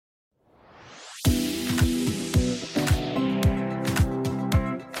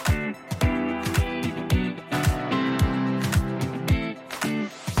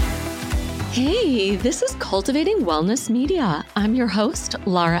Hey, this is Cultivating Wellness Media. I'm your host,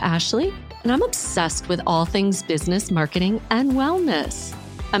 Laura Ashley, and I'm obsessed with all things business, marketing, and wellness.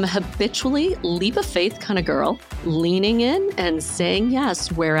 I'm a habitually leap of faith kind of girl, leaning in and saying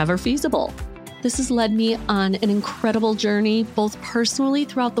yes wherever feasible. This has led me on an incredible journey, both personally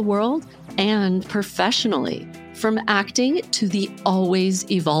throughout the world and professionally, from acting to the always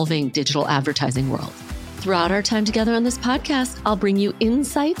evolving digital advertising world. Throughout our time together on this podcast, I'll bring you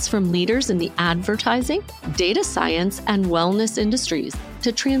insights from leaders in the advertising, data science, and wellness industries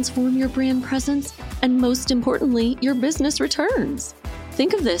to transform your brand presence and, most importantly, your business returns.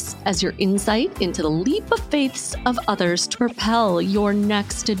 Think of this as your insight into the leap of faiths of others to propel your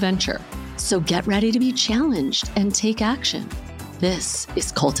next adventure. So get ready to be challenged and take action. This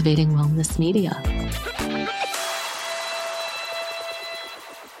is Cultivating Wellness Media.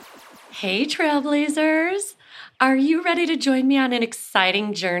 Hey, Trailblazers. Are you ready to join me on an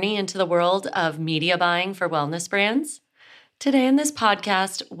exciting journey into the world of media buying for wellness brands? Today in this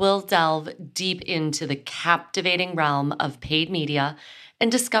podcast, we'll delve deep into the captivating realm of paid media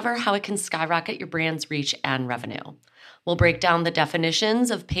and discover how it can skyrocket your brand's reach and revenue. We'll break down the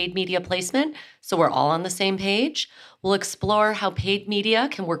definitions of paid media placement so we're all on the same page. We'll explore how paid media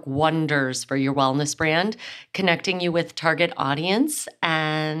can work wonders for your wellness brand, connecting you with target audience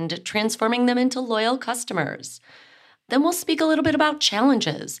and transforming them into loyal customers. Then we'll speak a little bit about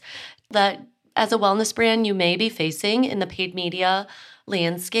challenges that as a wellness brand you may be facing in the paid media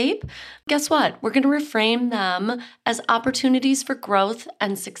landscape. Guess what? We're going to reframe them as opportunities for growth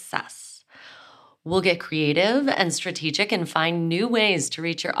and success. We'll get creative and strategic and find new ways to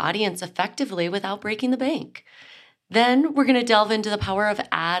reach your audience effectively without breaking the bank. Then we're going to delve into the power of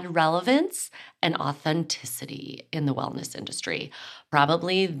ad relevance and authenticity in the wellness industry,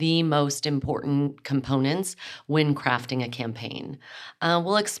 probably the most important components when crafting a campaign.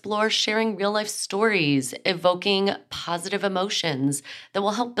 We'll explore sharing real-life stories, evoking positive emotions that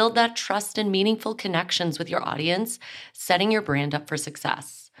will help build that trust and meaningful connections with your audience, setting your brand up for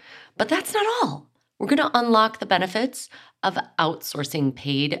success. But that's not all. We're going to unlock the benefits of outsourcing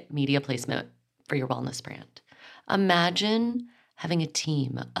paid media placement for your wellness brand. Imagine having a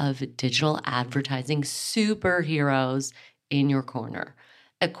team of digital advertising superheroes in your corner,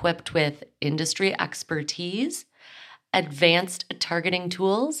 equipped with industry expertise, advanced targeting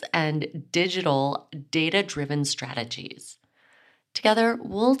tools, and digital data-driven strategies. Together,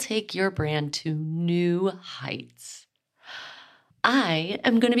 we'll take your brand to new heights. I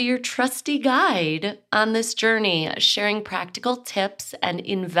am going to be your trusty guide on this journey, sharing practical tips and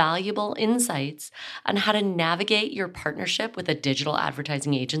invaluable insights on how to navigate your partnership with a digital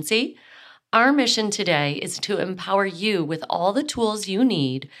advertising agency. Our mission today is to empower you with all the tools you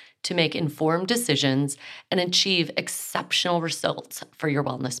need to make informed decisions and achieve exceptional results for your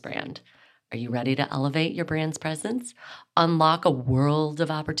wellness brand. Are you ready to elevate your brand's presence, unlock a world of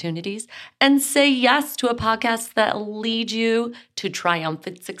opportunities, and say yes to a podcast that will lead you to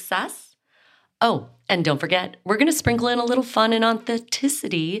triumphant success? Oh, and don't forget, we're going to sprinkle in a little fun and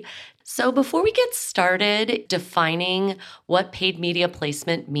authenticity. So before we get started defining what paid media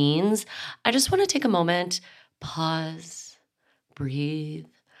placement means, I just want to take a moment, pause, breathe.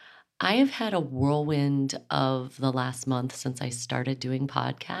 I have had a whirlwind of the last month since I started doing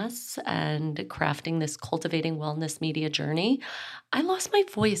podcasts and crafting this Cultivating Wellness Media journey. I lost my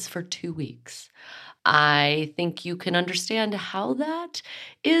voice for 2 weeks. I think you can understand how that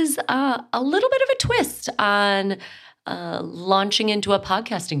is a little bit of a twist on launching into a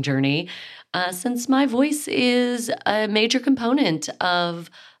podcasting journey, since my voice is a major component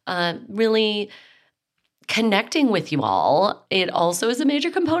of really connecting with you all. It also is a major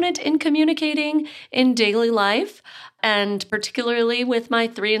component in communicating in daily life, and particularly with my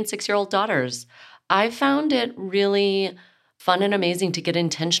 3 and 6-year-old daughters. I found it really fun and amazing to get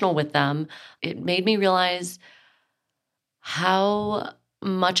intentional with them. It made me realize how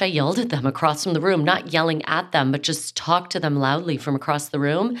much I yelled at them across from the room, not yelling at them, but just talked to them loudly from across the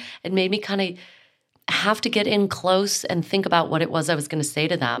room. It made me kind of have to get in close and think about what it was I was going to say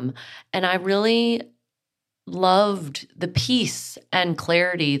to them. And I really loved the peace and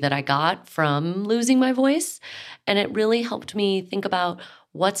clarity that I got from losing my voice. And it really helped me think about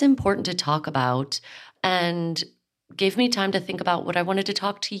what's important to talk about and gave me time to think about what I wanted to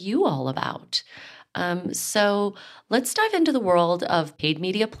talk to you all about. So let's dive into the world of paid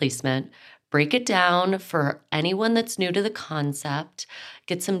media placement, break it down for anyone that's new to the concept,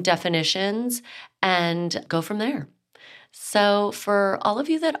 get some definitions, and go from there. So for all of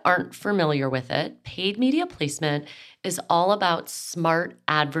you that aren't familiar with it, paid media placement is all about smart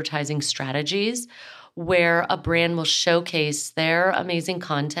advertising strategies where a brand will showcase their amazing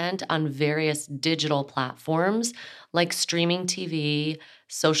content on various digital platforms like streaming TV,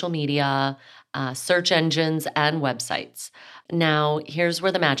 social media, search engines, and websites. Now, here's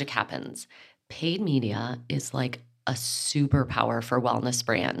where the magic happens. Paid media is like a superpower for wellness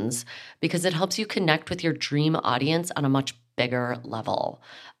brands because it helps you connect with your dream audience on a much bigger level,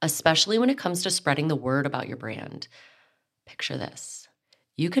 especially when it comes to spreading the word about your brand. Picture this.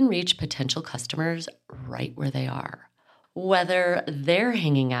 You can reach potential customers right where they are, whether they're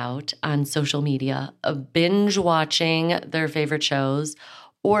hanging out on social media, binge watching their favorite shows,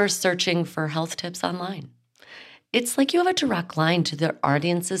 or searching for health tips online. It's like you have a direct line to their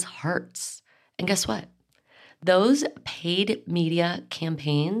audience's hearts. And guess what? Those paid media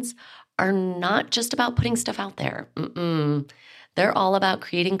campaigns are not just about putting stuff out there. They're all about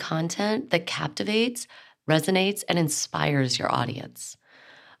creating content that captivates, resonates, and inspires your audience.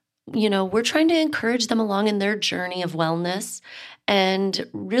 We're trying to encourage them along in their journey of wellness and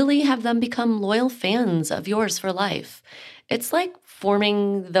really have them become loyal fans of yours for life. It's like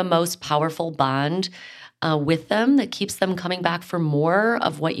forming the most powerful bond with them that keeps them coming back for more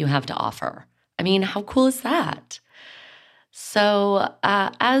of what you have to offer. I mean, how cool is that? So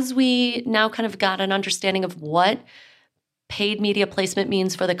as we now kind of got an understanding of what paid media placement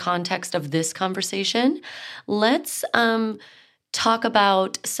means for the context of this conversation, let's talk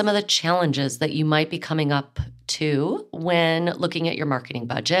about some of the challenges that you might be coming up to when looking at your marketing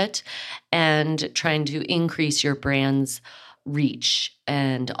budget and trying to increase your brand's reach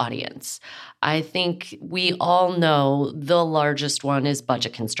and audience. I think we all know the largest one is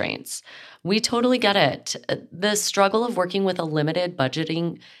budget constraints. We totally get it. The struggle of working with a limited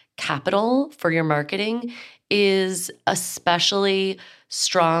budgeting capital for your marketing is especially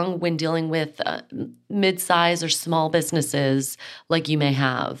strong when dealing with mid-size or small businesses like you may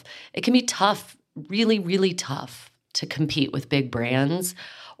have. It can be tough, really, really tough to compete with big brands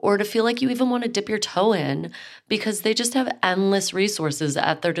or to feel like you even want to dip your toe in because they just have endless resources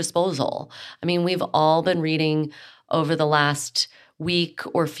at their disposal. I mean, we've all been reading over the last week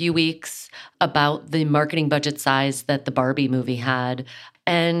or few weeks about the marketing budget size that the Barbie movie had.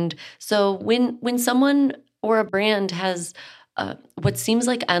 And so when someone or a brand has what seems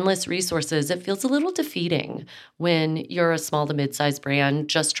like endless resources, it feels a little defeating when you're a small to mid-sized brand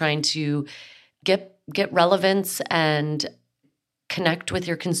just trying to get relevance and connect with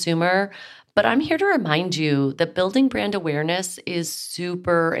your consumer. But I'm here to remind you that building brand awareness is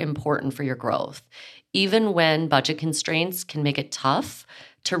super important for your growth. Even when budget constraints can make it tough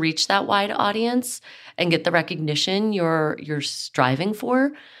to reach that wide audience and get the recognition you're striving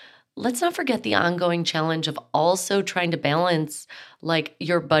for, let's not forget the ongoing challenge of also trying to balance like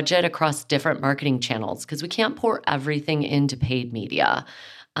your budget across different marketing channels because we can't pour everything into paid media.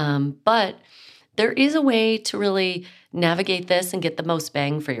 But there is a way to really navigate this and get the most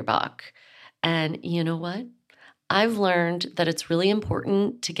bang for your buck. And you know what? I've learned that it's really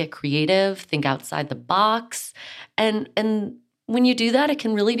important to get creative, think outside the box, and when you do that, it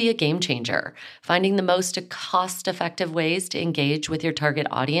can really be a game changer. Finding the most cost-effective ways to engage with your target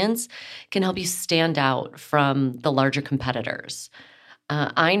audience can help you stand out from the larger competitors.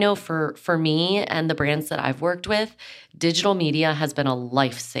 I know for me and the brands that I've worked with, digital media has been a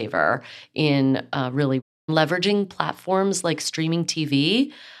lifesaver in really leveraging platforms like streaming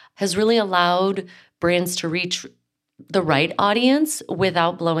TV has really allowed brands to reach the right audience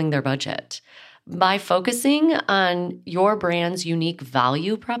without blowing their budget. By focusing on your brand's unique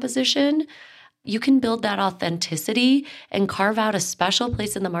value proposition, you can build that authenticity and carve out a special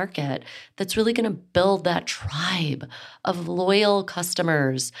place in the market that's really going to build that tribe of loyal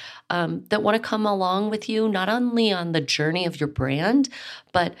customers that want to come along with you, not only on the journey of your brand,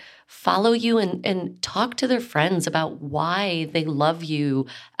 but follow you and talk to their friends about why they love you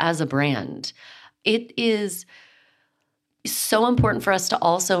as a brand. It is so important for us to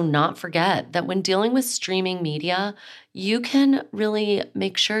also not forget that when dealing with streaming media, you can really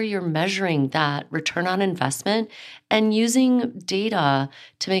make sure you're measuring that return on investment and using data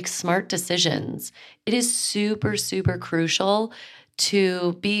to make smart decisions. It is super, super crucial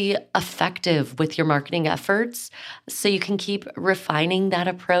to be effective with your marketing efforts so you can keep refining that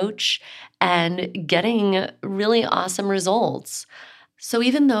approach and getting really awesome results. So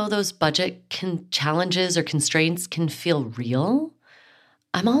even though those budget challenges or constraints can feel real,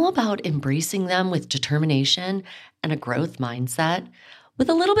 I'm all about embracing them with determination and a growth mindset with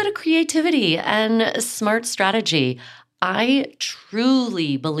a little bit of creativity and smart strategy. I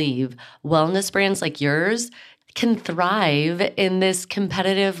truly believe wellness brands like yours can thrive in this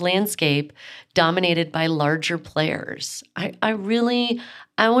competitive landscape dominated by larger players. I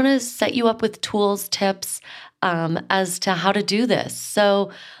want to set you up with tools, tips as to how to do this.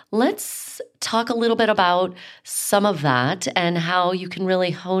 So let's talk a little bit about some of that and how you can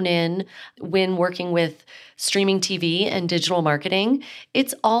really hone in when working with streaming TV and digital marketing.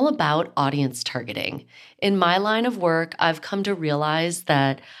 It's all about audience targeting. In my line of work, I've come to realize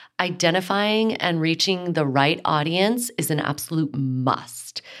that identifying and reaching the right audience is an absolute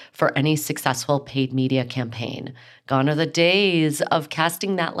must for any successful paid media campaign. Gone are the days of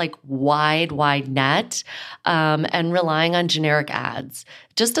casting that like wide net and relying on generic ads.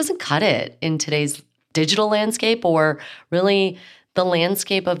 It just doesn't cut it in today's digital landscape or really the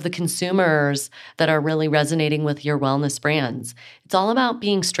landscape of the consumers that are really resonating with your wellness brands. It's all about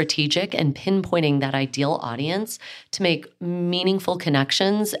being strategic and pinpointing that ideal audience to make meaningful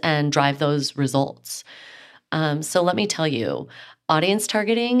connections and drive those results. So let me tell you, audience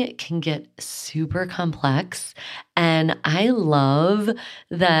targeting can get super complex, and I love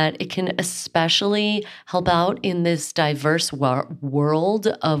that it can especially help out in this diverse world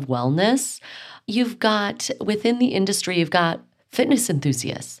of wellness. Within the industry, you've got fitness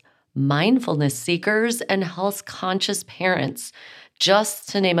enthusiasts, mindfulness seekers, and health-conscious parents, just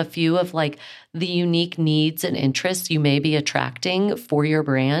to name a few of like the unique needs and interests you may be attracting for your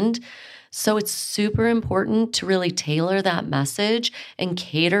brand. So it's super important to really tailor that message and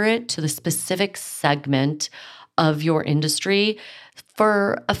cater it to the specific segment of your industry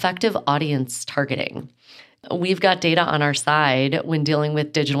for effective audience targeting. We've got data on our side when dealing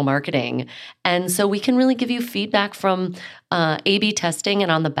with digital marketing. And so we can really give you feedback from A/B testing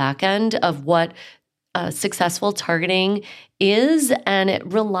and on the back end of what successful targeting is. And it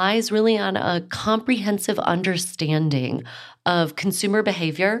relies really on a comprehensive understanding of consumer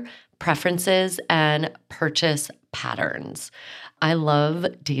behavior, preferences, and purchase patterns. I love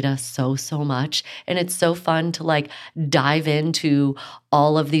data so much. And it's so fun to like dive into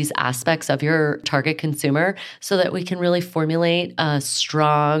all of these aspects of your target consumer so that we can really formulate a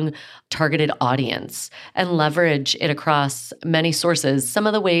strong targeted audience and leverage it across many sources. Some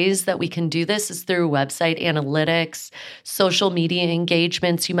of the ways that we can do this is through website analytics, social media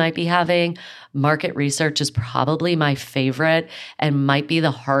engagements you might be having. Market research is probably my favorite and might be the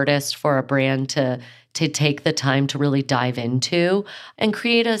hardest for a brand to take the time to really dive into and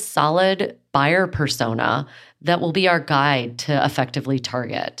create a solid buyer persona that will be our guide to effectively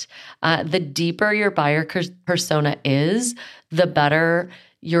target. The deeper your buyer persona is, the better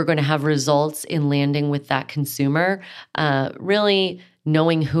you're going to have results in landing with that consumer, really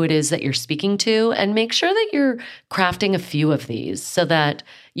knowing who it is that you're speaking to, and make sure that you're crafting a few of these so that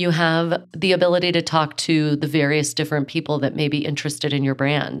you have the ability to talk to the various different people that may be interested in your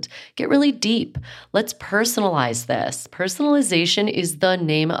brand. Get really deep. Let's personalize this. Personalization is the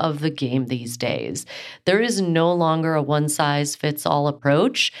name of the game these days. There is no longer a one-size-fits-all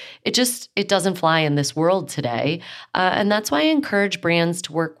approach. It doesn't fly in this world today. And that's why I encourage brands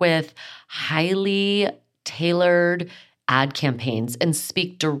to work with highly tailored ad campaigns and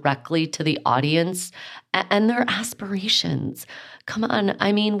speak directly to the audience and their aspirations. Come on.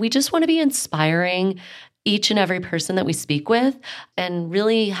 I mean, we just want to be inspiring each and every person that we speak with, and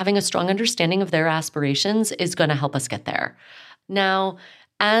really having a strong understanding of their aspirations is going to help us get there. Now,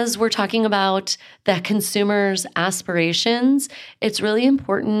 as we're talking about the consumer's aspirations, it's really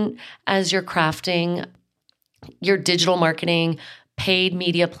important as you're crafting your digital marketing, paid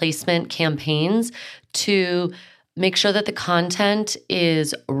media placement campaigns to make sure that the content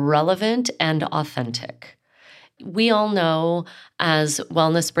is relevant and authentic. We all know as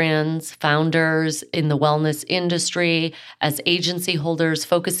wellness brands, founders in the wellness industry, as agency holders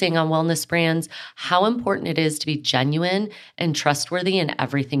focusing on wellness brands, how important it is to be genuine and trustworthy in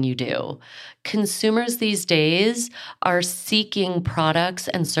everything you do. Consumers these days are seeking products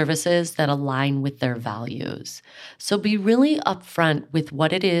and services that align with their values. So be really upfront with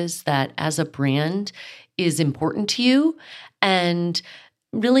what it is that as a brand is important to you, and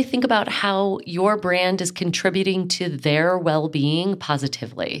really think about how your brand is contributing to their well-being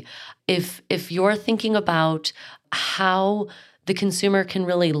positively. If you're thinking about how the consumer can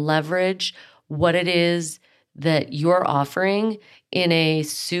really leverage what it is that you're offering in a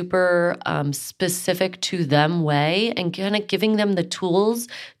super specific to them way and kind of giving them the tools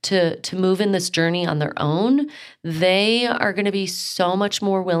to move in this journey on their own, they are going to be so much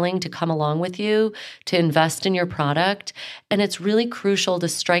more willing to come along with you, to invest in your product. And it's really crucial to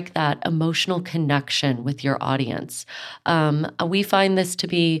strike that emotional connection with your audience. We find this to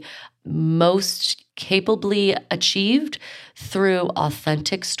be most capably achieved through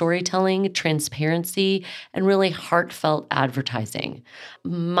authentic storytelling, transparency, and really heartfelt advertising.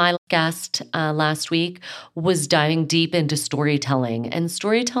 My guest last week was diving deep into storytelling, and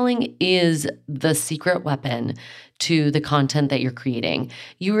storytelling is the secret weapon to the content that you're creating.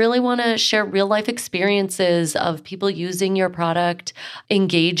 You really want to share real life experiences of people using your product,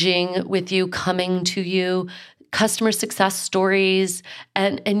 engaging with you, coming to you, customer success stories,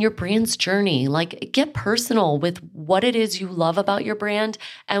 and your brand's journey. Like, get personal with what it is you love about your brand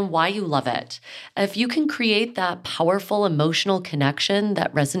and why you love it. If you can create that powerful emotional connection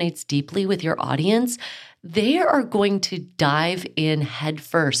that resonates deeply with your audience, they are going to dive in head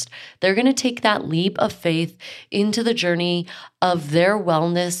first. They're going to take that leap of faith into the journey of their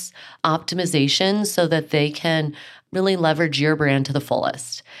wellness optimization so that they can really leverage your brand to the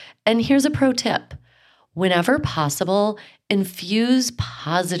fullest. And here's a pro tip. Whenever possible, infuse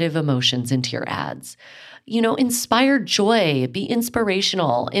positive emotions into your ads. Inspire joy, be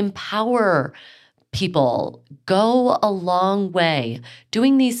inspirational, empower people. Go a long way.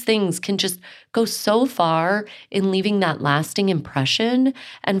 Doing these things can just go so far in leaving that lasting impression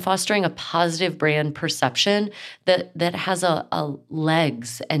and fostering a positive brand perception that has a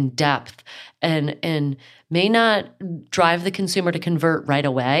legs and depth and may not drive the consumer to convert right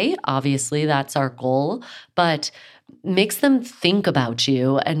away. Obviously, that's our goal, but makes them think about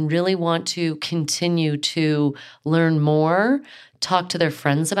you and really want to continue to learn more, talk to their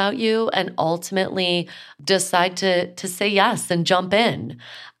friends about you, and ultimately decide to say yes and jump in.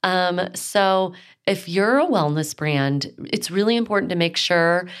 So if you're a wellness brand, it's really important to make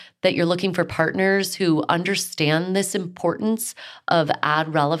sure that you're looking for partners who understand this importance of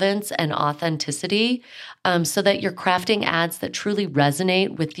ad relevance and authenticity, so that you're crafting ads that truly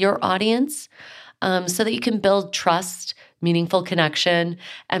resonate with your audience, so that you can build trust, meaningful connection,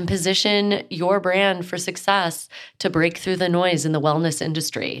 and position your brand for success to break through the noise in the wellness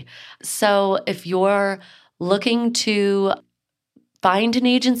industry. So if you're looking to find an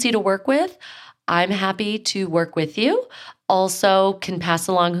agency to work with, I'm happy to work with you. Also can pass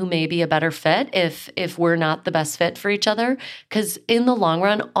along who may be a better fit if we're not the best fit for each other. Because in the long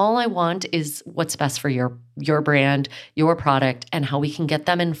run, all I want is what's best for your brand, your product, and how we can get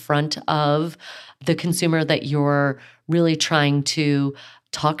them in front of the consumer that you're really trying to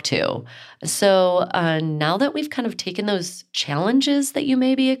talk to. So now that we've kind of taken those challenges that you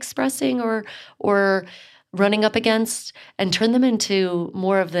may be expressing or running up against and turn them into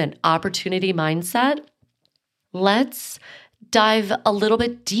more of an opportunity mindset, let's dive a little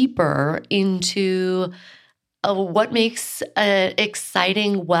bit deeper into what makes an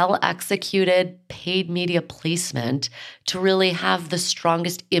exciting, well-executed paid media placement to really have the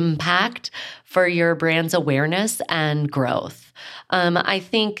strongest impact for your brand's awareness and growth. I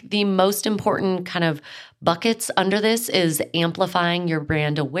think the most important kind of buckets under this is amplifying your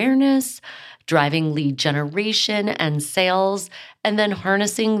brand awareness, driving lead generation and sales, and then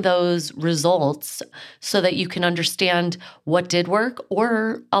harnessing those results so that you can understand what did work,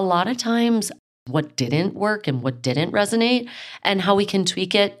 or a lot of times what didn't work and what didn't resonate, and how we can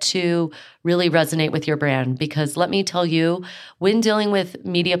tweak it to really resonate with your brand. Because let me tell you, when dealing with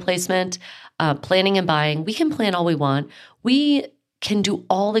media placement, planning and buying, we can plan all we want. We can do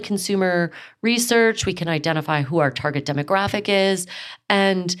all the consumer research. We can identify who our target demographic is,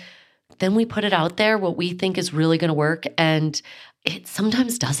 and then we put it out there, what we think is really going to work, and it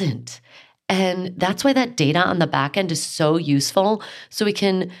sometimes doesn't. And that's why that data on the back end is so useful. So we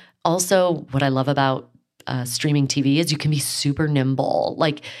can also, what I love about streaming TV is you can be super nimble.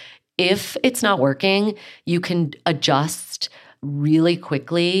 Like, if it's not working, you can adjust really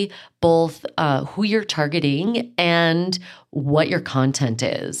quickly, both who you're targeting and what your content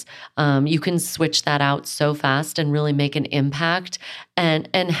is. You can switch that out so fast and really make an impact and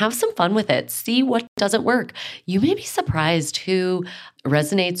have some fun with it. See what doesn't work. You may be surprised who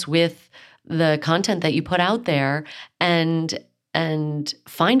resonates with the content that you put out there and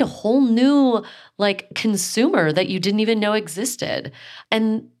find a whole new consumer that you didn't even know existed.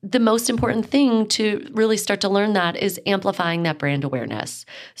 And the most important thing to really start to learn that is amplifying that brand awareness.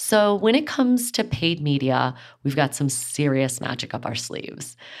 So when it comes to paid media, we've got some serious magic up our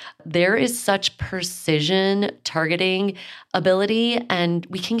sleeves. There is such precision targeting ability, and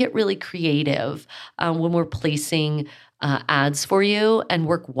we can get really creative when we're placing ads for you and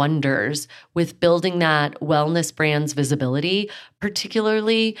work wonders with building that wellness brand's visibility,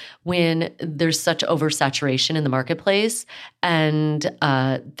 particularly when there's such oversaturation in the marketplace and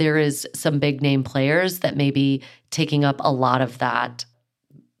there is some big name players that may be taking up a lot of that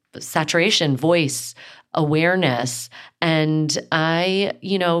saturation, voice, awareness. And I,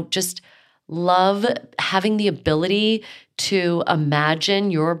 just love having the ability to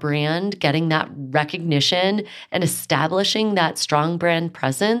imagine your brand getting that recognition and establishing that strong brand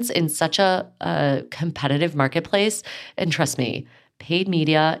presence in such a competitive marketplace. And trust me, paid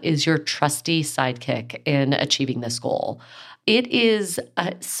media is your trusty sidekick in achieving this goal. It is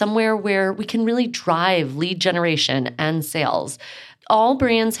somewhere where we can really drive lead generation and sales. All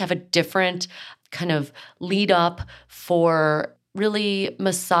brands have a different kind of lead up for really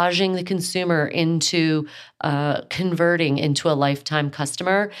massaging the consumer into converting into a lifetime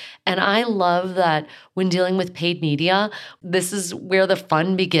customer. And I love that when dealing with paid media, this is where the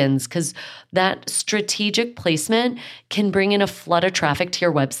fun begins, because that strategic placement can bring in a flood of traffic to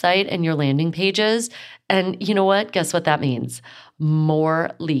your website and your landing pages. And you know what? Guess what that means? More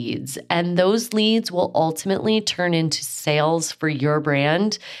leads. And those leads will ultimately turn into sales for your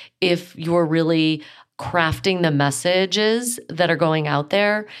brand if you're really crafting the messages that are going out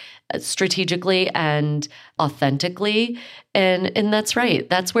there strategically and authentically. And that's right.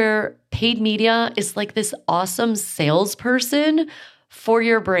 That's where paid media is like this awesome salesperson for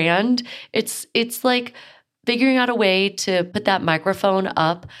your brand. It's like figuring out a way to put that microphone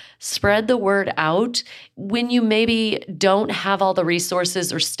up, spread the word out when you maybe don't have all the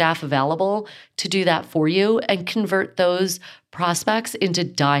resources or staff available to do that for you, and convert those prospects into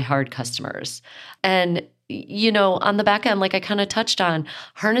diehard customers. And, you know, on the back end, like I kind of touched on,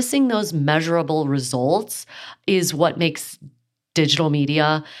 harnessing those measurable results is what makes digital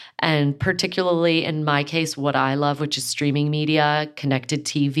media, and particularly in my case, what I love, which is streaming media, connected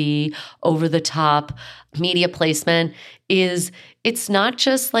TV, over the top media placement, is it's not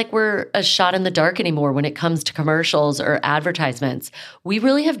just like we're a shot in the dark anymore when it comes to commercials or advertisements. We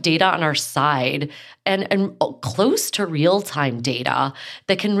really have data on our side, and close to real-time data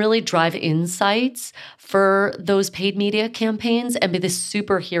that can really drive insights for those paid media campaigns and be the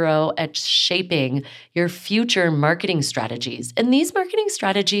superhero at shaping your future marketing strategies. And these marketing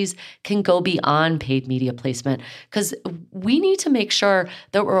strategies can go beyond paid media placement, because we need to make sure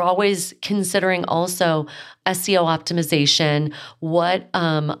that we're always considering also SEO optimization, what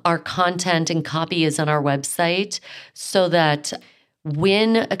our content and copy is on our website, so that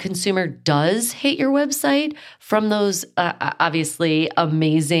when a consumer does hit your website from those obviously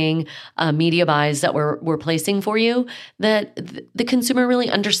amazing media buys that we're placing for you, that the consumer really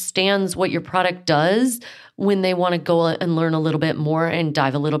understands what your product does when they want to go and learn a little bit more and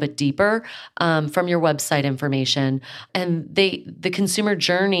dive a little bit deeper from your website information. And the consumer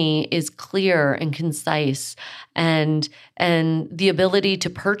journey is clear and concise, and the ability to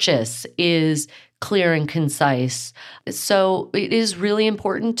purchase is clear and concise. So it is really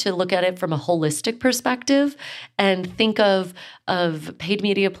important to look at it from a holistic perspective and think of paid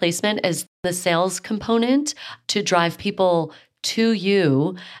media placement as the sales component to drive people to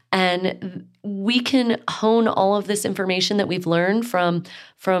you. And we can hone all of this information that we've learned from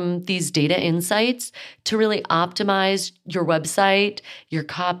these data insights to really optimize your website, your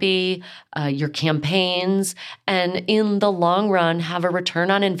copy, your campaigns, and in the long run, have a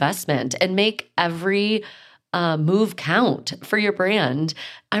return on investment and make every move count for your brand.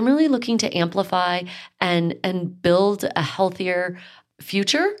 I'm really looking to amplify and build a healthier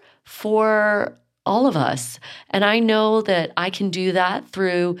future for all of us. And I know that I can do that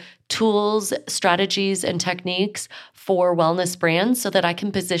through tools, strategies, and techniques for wellness brands, so that I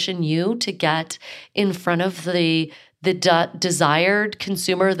can position you to get in front of the desired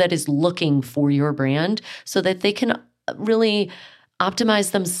consumer that is looking for your brand, so that they can really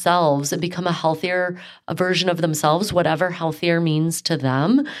optimize themselves and become a healthier version of themselves, whatever healthier means to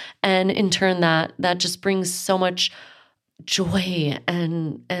them. And in turn, that just brings so much joy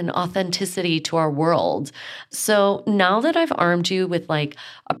and authenticity to our world. So now that I've armed you with like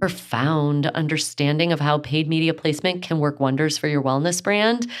a profound understanding of how paid media placement can work wonders for your wellness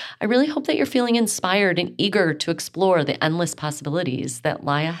brand, I really hope that you're feeling inspired and eager to explore the endless possibilities that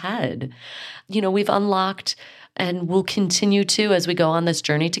lie ahead. You know, we've unlocked and we'll continue to as we go on this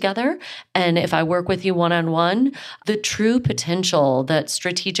journey together. And if I work with you one-on-one, the true potential that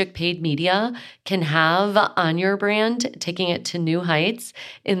strategic paid media can have on your brand, taking it to new heights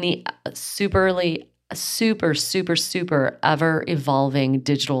in the super ever evolving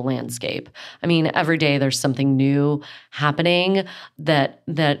digital landscape. I mean, every day there's something new happening that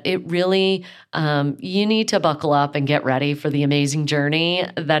it really, you need to buckle up and get ready for the amazing journey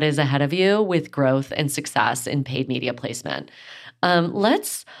that is ahead of you with growth and success in paid media placement.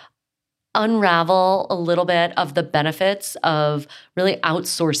 Let's unravel a little bit of the benefits of really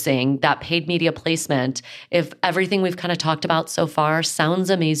outsourcing that paid media placement. If everything we've kind of talked about so far sounds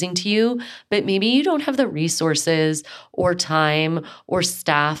amazing to you, but maybe you don't have the resources or time or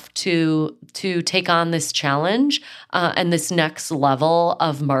staff to take on this challenge and this next level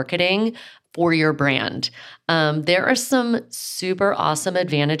of marketing for your brand. There are some super awesome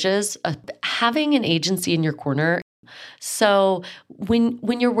advantages of having an agency in your corner. So when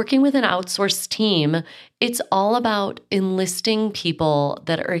you're working with an outsourced team, it's all about enlisting people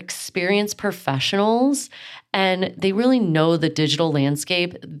that are experienced professionals and they really know the digital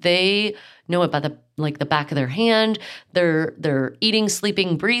landscape. They know it by the back of their hand. They're eating,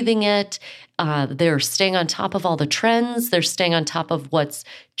 sleeping, breathing it. They're staying on top of all the trends. They're staying on top of what's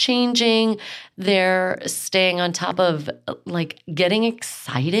changing. They're staying on top of getting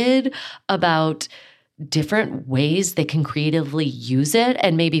excited about different ways they can creatively use it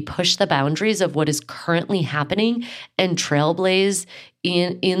and maybe push the boundaries of what is currently happening and trailblaze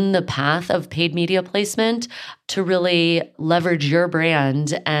in the path of paid media placement to really leverage your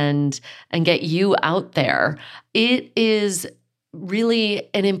brand and get you out there. It is really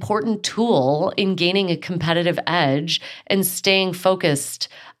an important tool in gaining a competitive edge and staying focused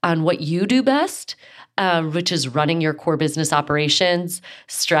on what you do best, which is running your core business operations,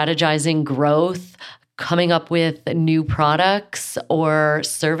 strategizing growth, coming up with new products or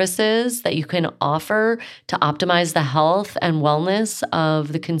services that you can offer to optimize the health and wellness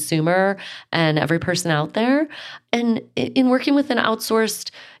of the consumer and every person out there. And in working with an outsourced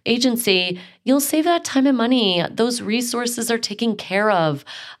agency, you'll save that time and money. Those resources are taken care of.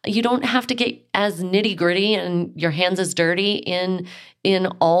 You don't have to get as nitty-gritty and your hands as dirty in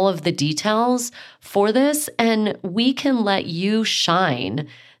all of the details for this. And we can let you shine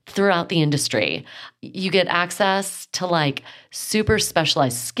throughout the industry. You get access to super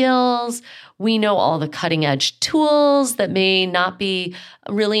specialized skills. We know all the cutting edge tools that may not be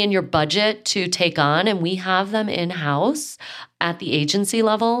really in your budget to take on, and we have them in-house at the agency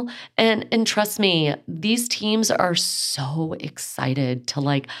level. And trust me, these teams are so excited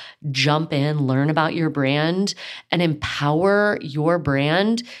to jump in, learn about your brand, and empower your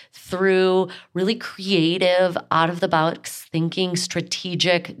brand through really creative, out-of-the-box thinking,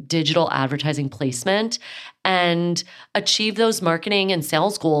 strategic digital advertising placement and achieve those marketing and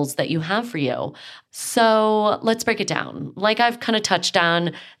sales goals that you have for you. So let's break it down. Like I've kind of touched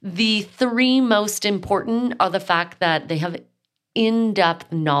on, the three most important are the fact that they have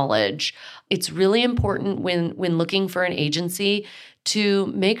in-depth knowledge. It's really important when looking for an agency to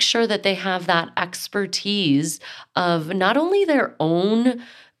make sure that they have that expertise of not only their own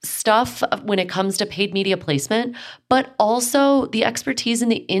stuff when it comes to paid media placement, but also the expertise in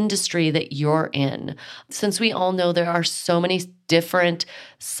the industry that you're in. Since we all know there are so many different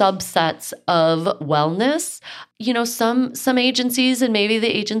subsets of wellness, some agencies, and maybe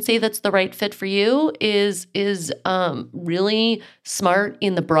the agency that's the right fit for you is really smart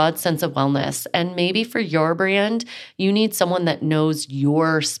in the broad sense of wellness. And maybe for your brand, you need someone that knows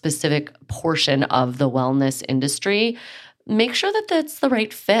your specific portion of the wellness industry. Make sure that that's the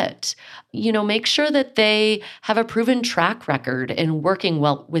right fit. Make sure that they have a proven track record in working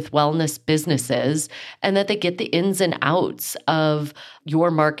well with wellness businesses and that they get the ins and outs of your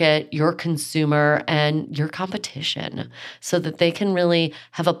market, your consumer, and your competition so that they can really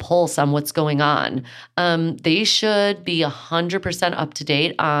have a pulse on what's going on. They should be 100% up to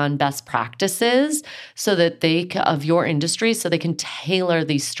date on best practices so that of your industry so they can tailor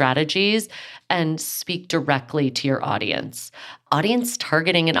these strategies and speak directly to your audience. Audience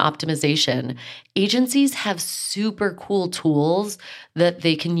targeting and optimization. Agencies have super cool tools that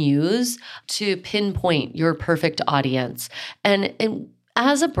they can use to pinpoint your perfect audience. And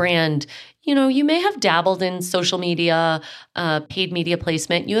as a brand, you may have dabbled in social media, paid media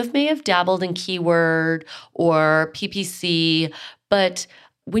placement. You may have dabbled in keyword or PPC, but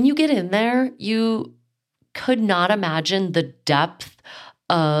when you get in there, you could not imagine the depth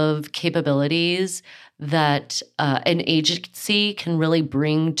of capabilities that an agency can really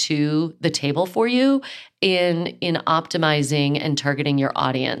bring to the table for you in optimizing and targeting your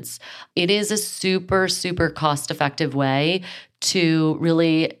audience. It is a super, super cost-effective way to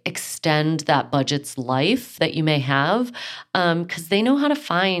really extend that budget's life that you may have because they know how to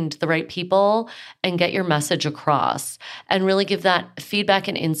find the right people and get your message across and really give that feedback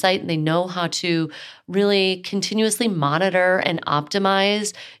and insight. And they know how to really continuously monitor and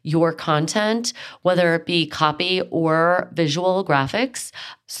optimize your content, whether it be copy or visual graphics,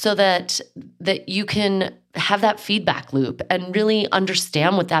 so that you can have that feedback loop and really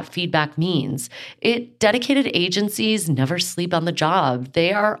understand what that feedback means. Dedicated agencies never sleep on the job.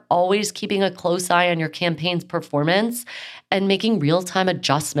 They are always keeping a close eye on your campaign's performance and making real-time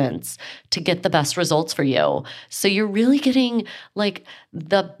adjustments to get the best results for you. So you're really getting like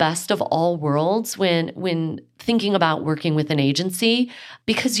the best of all worlds when thinking about working with an agency,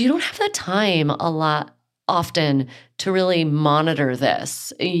 because you don't have the time a lot often to really monitor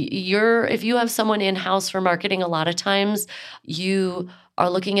this. If you have someone in-house for marketing, a lot of times you are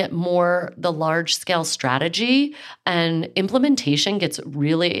looking at more the large scale strategy, and implementation gets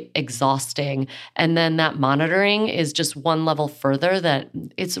really exhausting. And then that monitoring is just one level further, that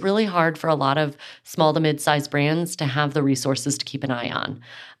it's really hard for a lot of small to mid-sized brands to have the resources to keep an eye on.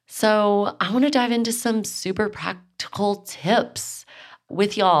 So I want to dive into some super practical tips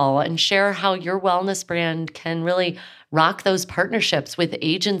with y'all and share how your wellness brand can really rock those partnerships with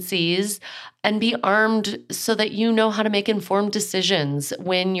agencies and be armed so that you know how to make informed decisions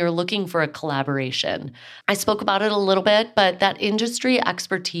when you're looking for a collaboration. I spoke about it a little bit, but that industry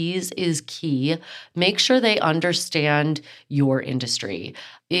expertise is key. Make sure they understand your industry.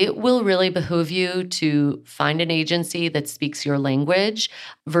 It will really behoove you to find an agency that speaks your language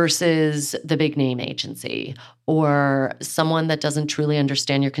versus the big name agency or someone that doesn't truly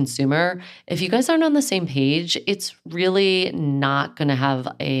understand your consumer. If you guys aren't on the same page, it's really not going to have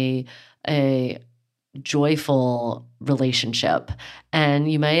a joyful relationship,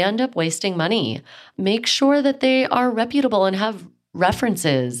 and you may end up wasting money. Make sure that they are reputable and have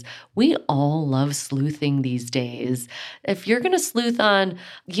references. We all love sleuthing these days. If you're going to sleuth on,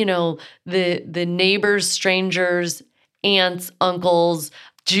 the neighbors, strangers, aunts, uncles,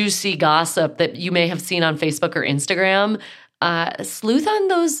 juicy gossip that you may have seen on Facebook or Instagram, sleuth on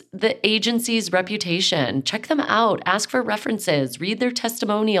the agency's reputation. Check them out. Ask for references. Read their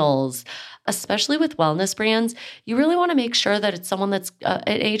testimonials. Especially with wellness brands, you really want to make sure that it's someone that's an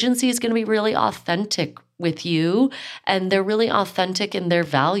agency is going to be really authentic with you, and they're really authentic in their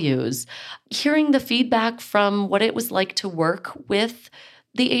values. Hearing the feedback from what it was like to work with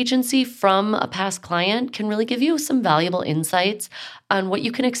the agency from a past client can really give you some valuable insights on what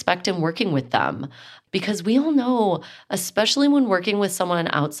you can expect in working with them. Because we all know, especially when working with someone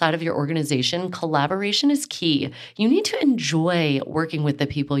outside of your organization, collaboration is key. You need to enjoy working with the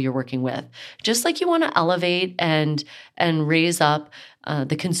people you're working with. Just like you want to elevate and raise up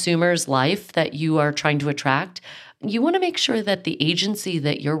the consumer's life that you are trying to attract, you want to make sure that the agency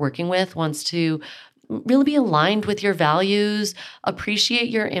that you're working with wants to really be aligned with your values, appreciate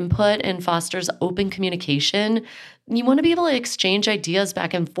your input, and fosters open communication. You want to be able to exchange ideas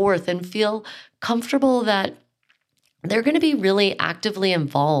back and forth and feel comfortable that they're going to be really actively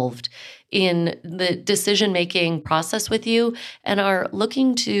involved in the decision-making process with you and are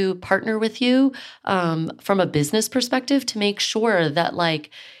looking to partner with you from a business perspective to make sure that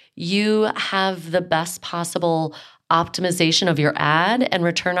you have the best possible optimization of your ad and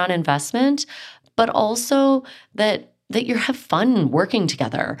return on investment, but also that you have fun working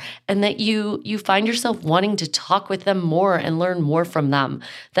together and that you find yourself wanting to talk with them more and learn more from them.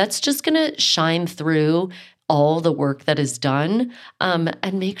 That's just going to shine through all the work that is done,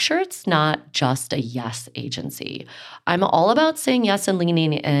 and make sure it's not just a yes agency. I'm all about saying yes and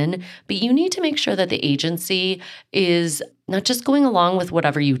leaning in, but you need to make sure that the agency is not just going along with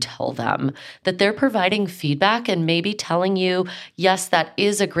whatever you tell them, that they're providing feedback and maybe telling you, yes, that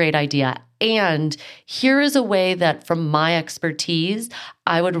is a great idea. And here is a way that from my expertise,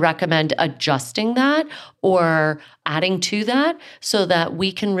 I would recommend adjusting that or adding to that so that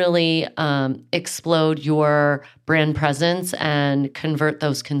we can really explode your brand presence and convert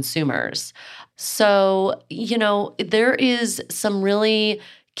those consumers. So, there is some really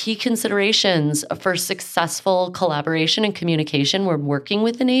key considerations for successful collaboration and communication when working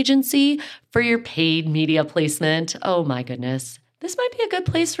with an agency for your paid media placement. Oh my goodness. This might be a good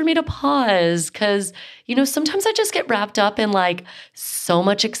place for me to pause because, sometimes I just get wrapped up in so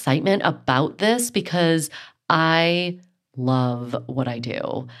much excitement about this because I love what I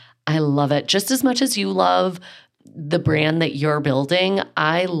do. I love it just as much as you love the brand that you're building.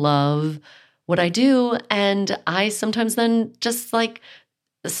 I love what I do. And I sometimes then just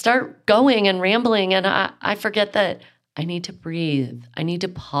start going and rambling and I forget that I need to breathe. I need to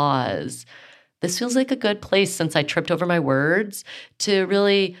pause. This feels like a good place, since I tripped over my words, to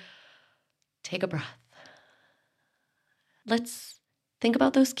really take a breath. Let's think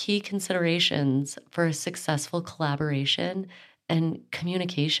about those key considerations for a successful collaboration and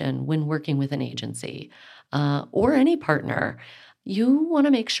communication when working with an agency or any partner. You want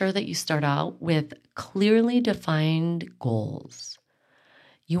to make sure that you start out with clearly defined goals.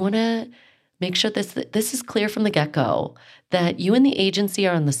 You want to make sure this is clear from the get-go, that you and the agency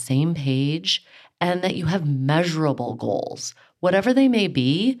are on the same page and that you have measurable goals. Whatever they may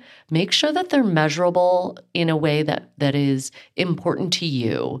be, make sure that they're measurable in a way that is important to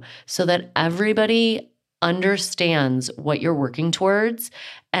you so that everybody understands what you're working towards.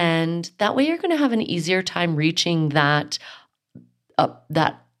 And that way you're going to have an easier time reaching that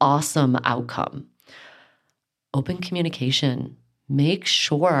awesome outcome. Open communication. Make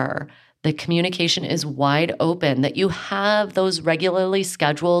sure that communication is wide open, that you have those regularly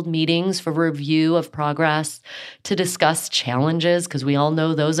scheduled meetings for review of progress, to discuss challenges, because we all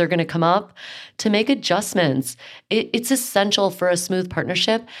know those are going to come up, to make adjustments. It's essential for a smooth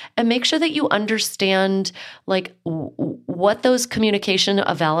partnership, and make sure that you understand what those communication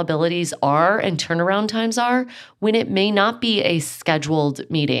availabilities are and turnaround times are when it may not be a scheduled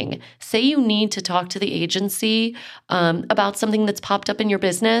meeting. Say you need to talk to the agency about something that's popped up in your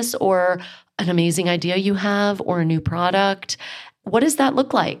business, or an amazing idea you have, or a new product. What does that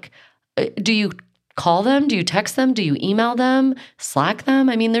look like? Do you call them? Do you text them? Do you email them? Slack them?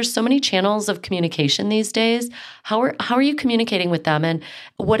 I mean, there's so many channels of communication these days. How are you communicating with them? And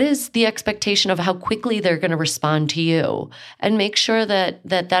what is the expectation of how quickly they're going to respond to you? And make sure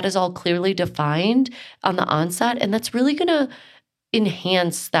that is all clearly defined on the onset. And that's really going to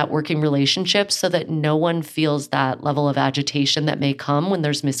enhance that working relationship so that no one feels that level of agitation that may come when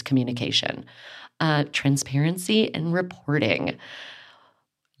there's miscommunication. Transparency and reporting.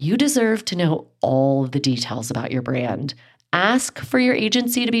 You deserve to know all of the details about your brand. Ask for your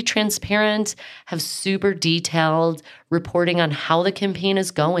agency to be transparent, have super detailed reporting on how the campaign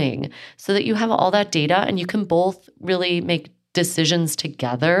is going so that you have all that data and you can both really make decisions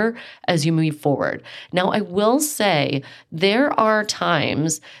together as you move forward. Now, I will say there are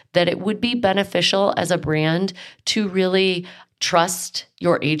times that it would be beneficial as a brand to really trust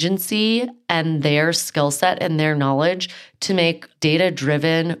your agency and their skill set and their knowledge to make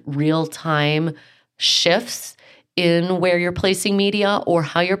data-driven, real-time shifts in where you're placing media or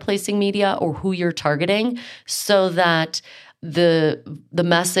how you're placing media or who you're targeting so that the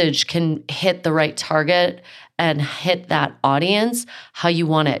message can hit the right target and hit that audience how you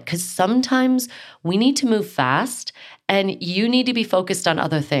want it. Because sometimes we need to move fast and you need to be focused on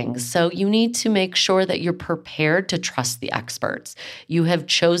other things. So you need to make sure that you're prepared to trust the experts. You have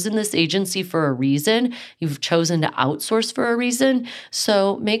chosen this agency for a reason. You've chosen to outsource for a reason.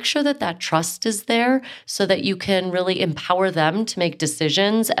 So make sure that trust is there so that you can really empower them to make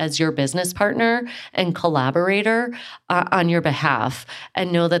decisions as your business partner and collaborator on your behalf,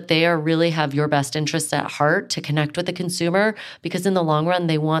 and know that they really have your best interests at heart to connect with the consumer, because in the long run,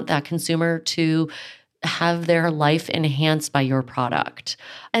 they want that consumer to have their life enhanced by your product.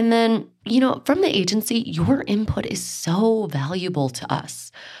 And then, from the agency, your input is so valuable to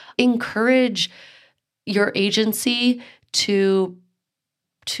us. Encourage your agency to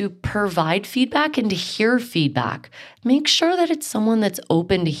provide feedback and to hear feedback. Make sure that it's someone that's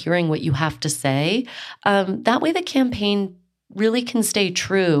open to hearing what you have to say. That way the campaign really can stay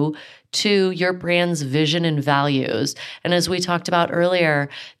true to your brand's vision and values. And as we talked about earlier,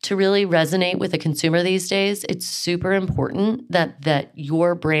 to really resonate with the consumer these days, it's super important that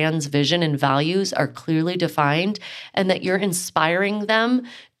your brand's vision and values are clearly defined and that you're inspiring them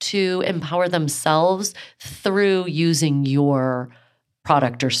to empower themselves through using your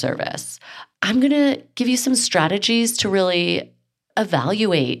product or service. I'm going to give you some strategies to really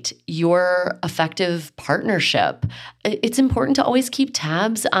evaluate your effective partnership. It's important to always keep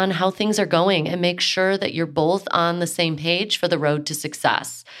tabs on how things are going and make sure that you're both on the same page for the road to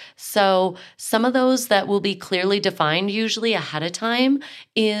success. So some of those that will be clearly defined usually ahead of time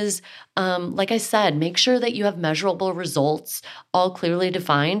is, like I said, make sure that you have measurable results all clearly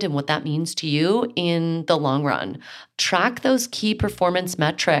defined and what that means to you in the long run. Track those key performance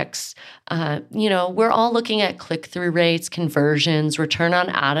metrics. We're all looking at click-through rates, conversions, return on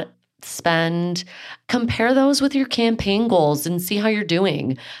ad spend. Compare those with your campaign goals and see how you're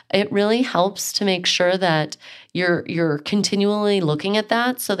doing. It really helps to make sure that you're continually looking at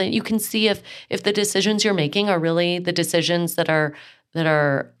that so that you can see if the decisions you're making are really the decisions that are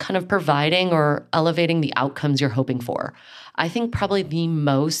kind of providing or elevating the outcomes you're hoping for. I think probably the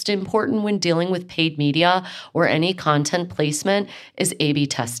most important when dealing with paid media or any content placement is A/B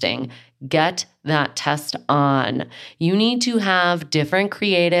testing. Get that test on. You need to have different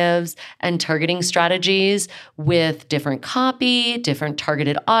creatives and targeting strategies with different copy, different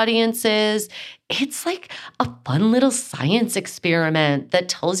targeted audiences. It's like a fun little science experiment that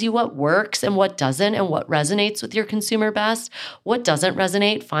tells you what works and what doesn't, and what resonates with your consumer best. What doesn't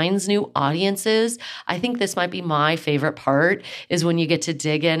resonate finds new audiences. I think this might be my favorite part part is when you get to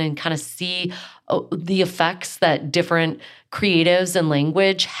dig in and kind of see the effects that different creatives and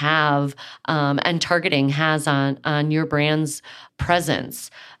language have and targeting has on your brand's presence,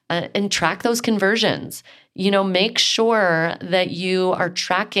 and track those conversions. Make sure that you are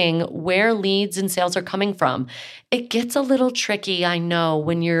tracking where leads and sales are coming from. It gets a little tricky, I know,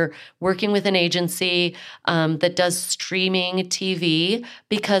 when you're working with an agency that does streaming TV,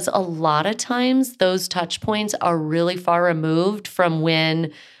 because a lot of times those touch points are really far removed from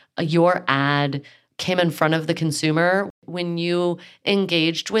when your ad came in front of the consumer, when you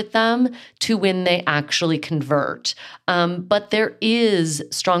engaged with them, to when they actually convert. But there is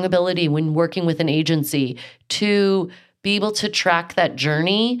strong ability when working with an agency to be able to track that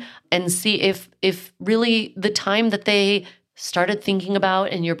journey and see if really the time that they started thinking about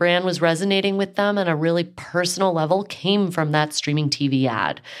and your brand was resonating with them on a really personal level came from that streaming TV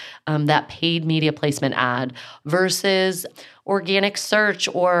ad, that paid media placement ad, versus organic search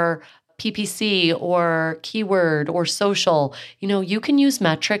or PPC or keyword or social. You can use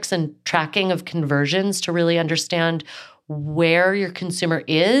metrics and tracking of conversions to really understand where your consumer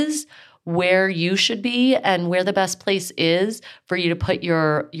is, where you should be, and where the best place is for you to put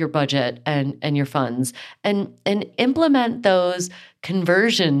your budget and your funds, and implement those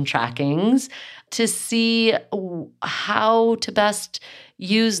conversion trackings to see how to best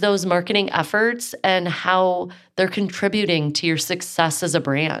use those marketing efforts and how they're contributing to your success as a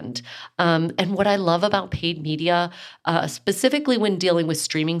brand. And what I love about paid media, specifically when dealing with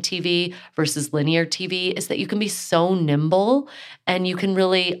streaming TV versus linear TV, is that you can be so nimble and you can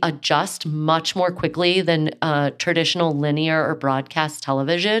really adjust much more quickly than traditional linear or broadcast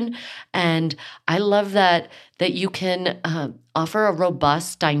television. And I love that you can offer a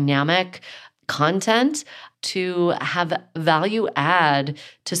robust, dynamic content to have value add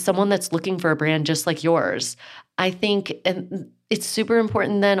to someone that's looking for a brand just like yours. I think it's super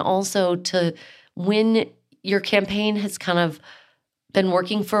important then also to, when your campaign has kind of been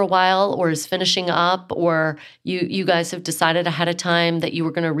working for a while or is finishing up, or you guys have decided ahead of time that you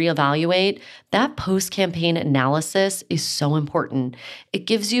were going to reevaluate, that post-campaign analysis is so important. It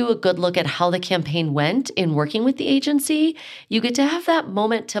gives you a good look at how the campaign went in working with the agency. You get to have that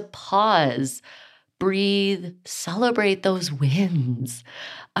moment to pause, breathe, celebrate those wins,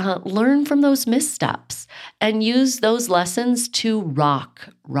 learn from those missteps, and use those lessons to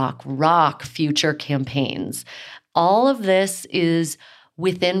rock future campaigns. All of this is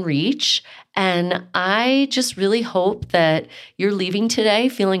within reach, and I just really hope that you're leaving today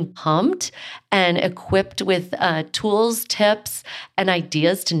feeling pumped and equipped with tools, tips, and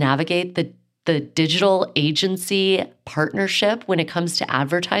ideas to navigate the digital agency partnership when it comes to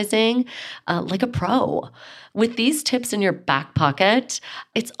advertising like a pro. With these tips in your back pocket,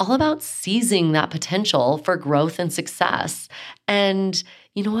 it's all about seizing that potential for growth and success. And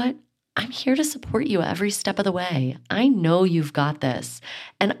you know what? I'm here to support you every step of the way. I know you've got this.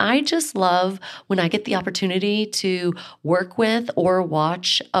 And I just love when I get the opportunity to work with or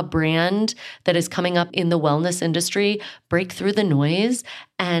watch a brand that is coming up in the wellness industry break through the noise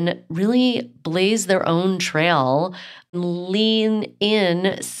and really blaze their own trail, lean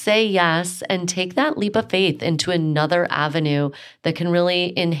in, say yes, and take that leap of faith into another avenue that can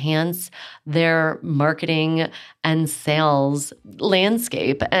really enhance their marketing and sales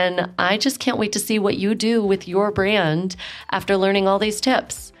landscape. And I just can't wait to see what you do with your brand after learning all these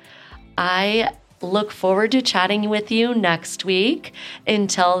tips. I look forward to chatting with you next week.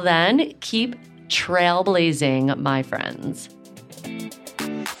 Until then, keep trailblazing, my friends.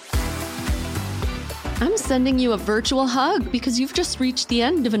 I'm sending you a virtual hug because you've just reached the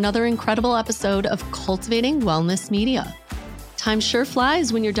end of another incredible episode of Cultivating Wellness Media. Time sure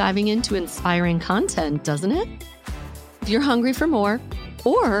flies when you're diving into inspiring content, doesn't it? If you're hungry for more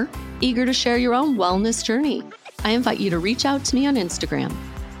or eager to share your own wellness journey, I invite you to reach out to me on Instagram.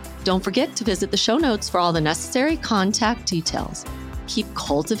 Don't forget to visit the show notes for all the necessary contact details. Keep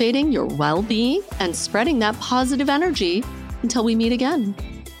cultivating your well-being and spreading that positive energy until we meet again.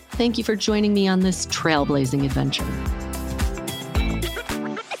 Thank you for joining me on this trailblazing adventure.